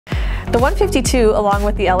The 152, along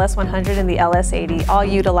with the LS100 and the LS80, all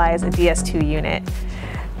utilize a DS2 unit.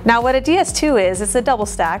 Now what a DS2 is, it's a double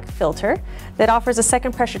stack filter that offers a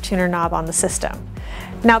second pressure tuner knob on the system.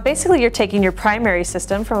 Now basically you're taking your primary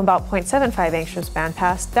system from about 0.75 angstroms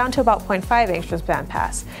bandpass down to about 0.5 angstroms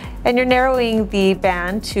bandpass, and you're narrowing the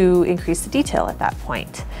band to increase the detail at that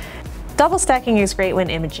point. Double stacking is great when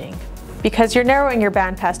imaging, because you're narrowing your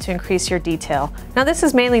bandpass to increase your detail. Now this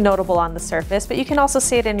is mainly notable on the surface, but you can also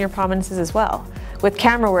see it in your prominences as well. With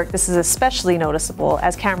camera work, this is especially noticeable,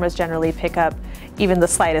 as cameras generally pick up even the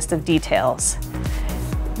slightest of details.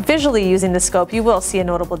 Visually using the scope, you will see a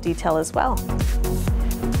notable detail as well.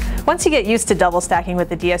 Once you get used to double stacking with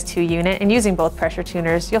the DS2 unit and using both pressure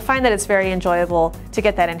tuners, you'll find that it's very enjoyable to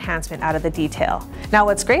get that enhancement out of the detail. Now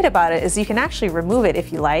what's great about it is you can actually remove it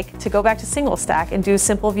if you like to go back to single stack and do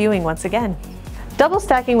simple viewing once again. Double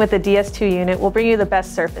stacking with the DS2 unit will bring you the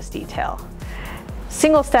best surface detail.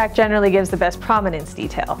 Single stack generally gives the best prominence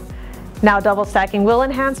detail. Now double stacking will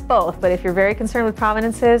enhance both, but if you're very concerned with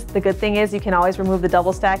prominences, the good thing is you can always remove the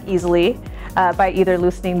double stack easily by either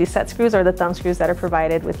loosening the set screws or the thumb screws that are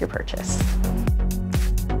provided with your purchase.